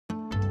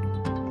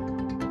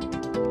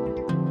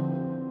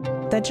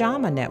the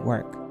JAMA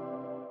Network.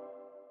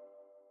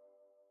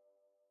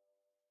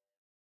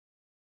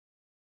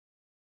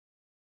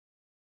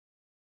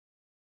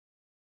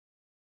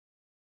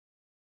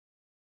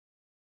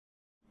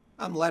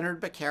 I'm Leonard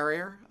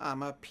Becarier.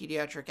 I'm a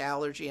pediatric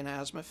allergy and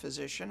asthma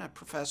physician, a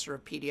professor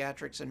of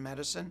pediatrics and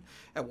medicine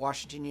at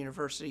Washington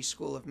University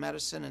School of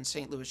Medicine and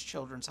St. Louis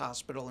Children's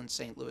Hospital in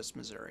St. Louis,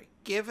 Missouri.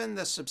 Given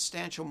the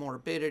substantial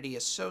morbidity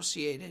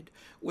associated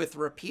with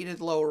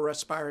repeated lower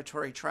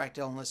respiratory tract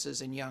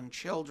illnesses in young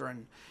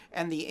children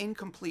and the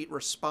incomplete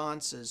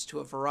responses to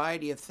a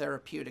variety of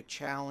therapeutic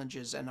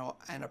challenges and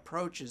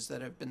approaches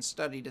that have been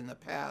studied in the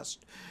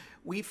past,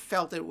 we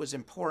felt it was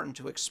important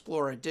to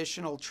explore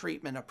additional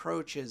treatment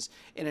approaches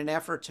in an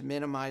effort to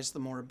minimize the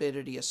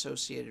morbidity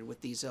associated with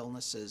these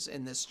illnesses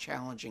in this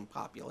challenging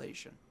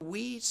population.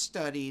 We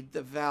studied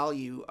the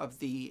value of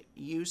the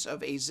use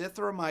of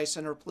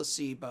azithromycin or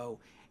placebo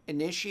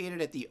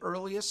initiated at the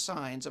earliest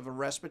signs of a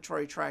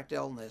respiratory tract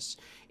illness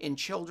in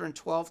children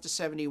 12 to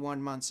 71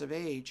 months of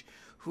age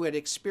who had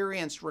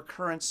experienced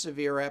recurrent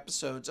severe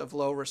episodes of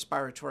low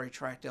respiratory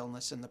tract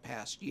illness in the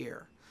past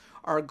year.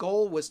 Our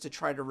goal was to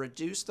try to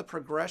reduce the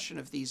progression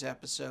of these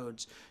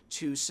episodes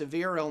to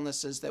severe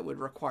illnesses that would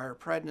require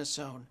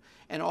prednisone,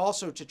 and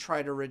also to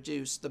try to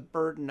reduce the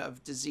burden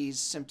of disease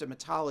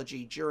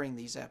symptomatology during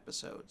these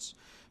episodes.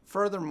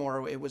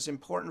 Furthermore, it was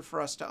important for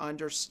us to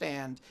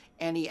understand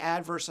any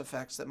adverse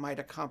effects that might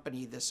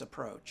accompany this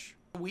approach.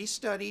 We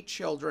studied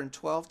children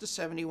 12 to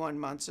 71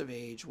 months of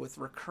age with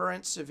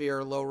recurrent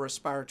severe low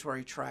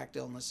respiratory tract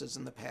illnesses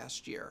in the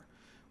past year.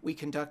 We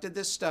conducted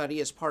this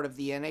study as part of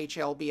the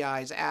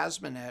NHLBI's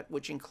AsthmaNet,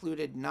 which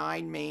included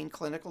 9 main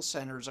clinical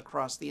centers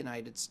across the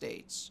United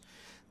States.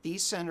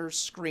 These centers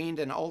screened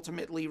and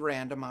ultimately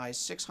randomized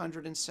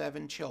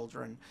 607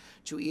 children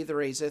to either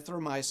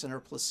azithromycin or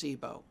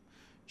placebo.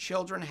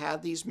 Children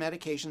had these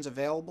medications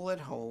available at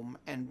home,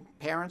 and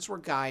parents were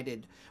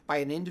guided by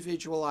an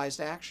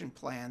individualized action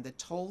plan that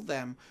told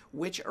them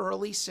which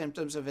early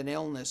symptoms of an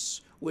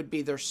illness would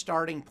be their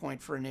starting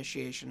point for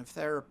initiation of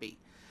therapy.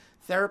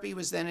 Therapy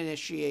was then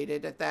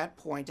initiated at that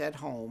point at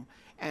home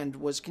and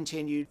was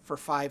continued for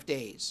 5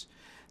 days.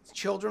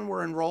 Children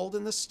were enrolled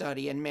in the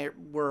study and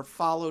were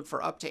followed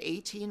for up to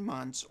 18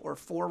 months or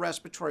 4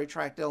 respiratory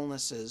tract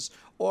illnesses,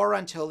 or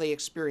until they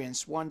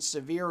experienced one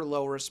severe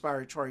low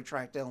respiratory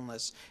tract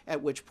illness,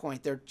 at which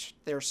point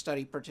their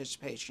study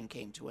participation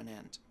came to an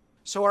end.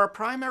 So our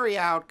primary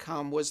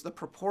outcome was the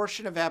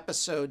proportion of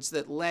episodes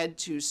that led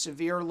to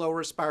severe low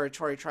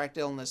respiratory tract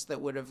illness that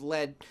would have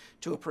led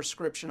to a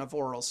prescription of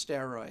oral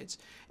steroids.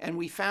 And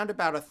we found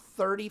about a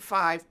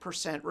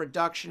 35%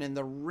 reduction in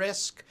the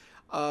risk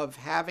of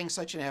having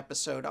such an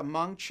episode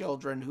among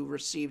children who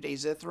received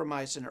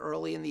azithromycin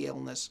early in the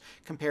illness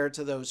compared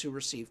to those who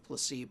received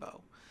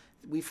placebo.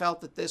 We felt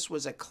that this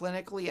was a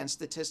clinically and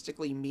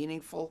statistically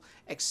meaningful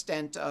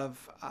extent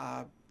of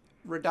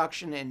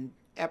reduction in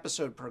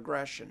episode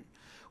progression.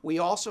 We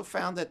also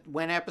found that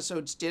when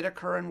episodes did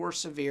occur and were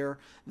severe,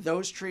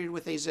 those treated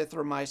with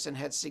azithromycin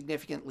had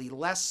significantly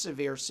less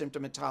severe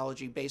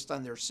symptomatology based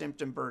on their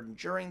symptom burden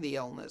during the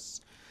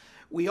illness.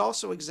 We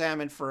also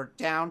examined for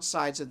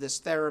downsides of this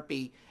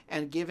therapy,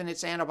 and given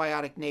its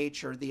antibiotic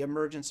nature, the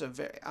emergence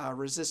of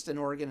resistant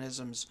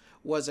organisms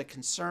was a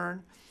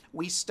concern.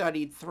 We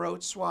studied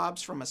throat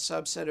swabs from a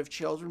subset of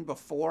children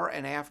before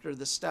and after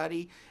the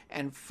study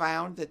and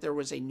found that there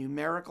was a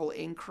numerical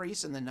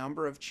increase in the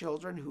number of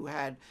children who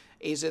had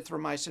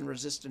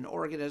azithromycin-resistant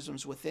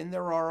organisms within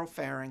their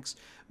oropharynx,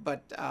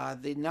 but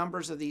the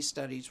numbers of these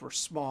studies were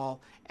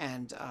small,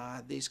 and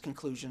these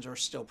conclusions are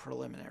still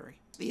preliminary.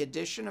 The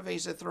addition of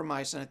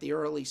azithromycin at the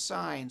early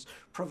signs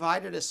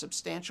provided a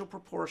substantial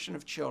proportion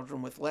of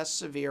children with less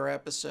severe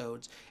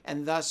episodes,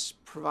 and thus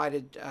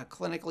provided a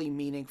clinically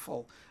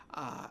meaningful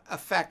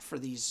effect for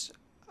these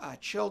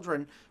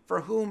children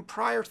for whom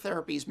prior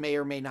therapies may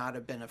or may not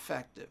have been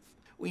effective.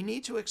 We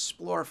need to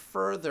explore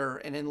further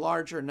and in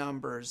larger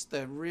numbers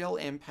the real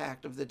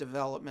impact of the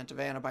development of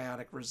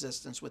antibiotic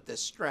resistance with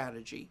this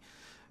strategy,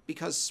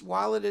 because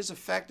while it is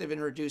effective in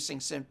reducing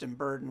symptom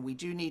burden, we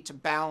do need to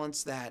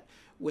balance that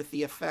with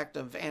the effect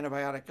of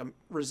antibiotic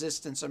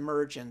resistance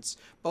emergence,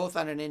 both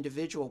on an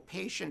individual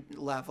patient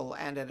level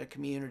and at a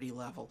community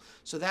level.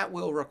 So that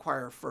will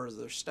require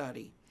further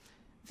study.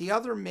 The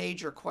other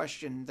major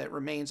question that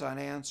remains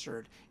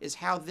unanswered is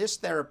how this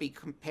therapy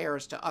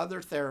compares to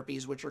other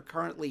therapies which are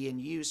currently in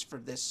use for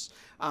this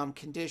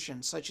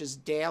condition, such as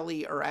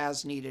daily or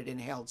as-needed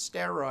inhaled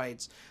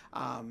steroids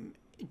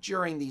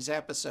during these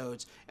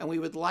episodes. And we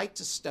would like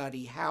to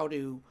study how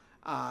to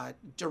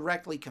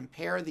directly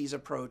compare these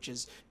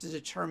approaches to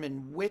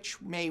determine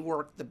which may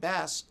work the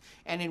best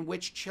and in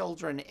which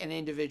children an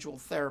individual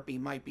therapy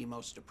might be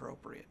most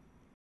appropriate.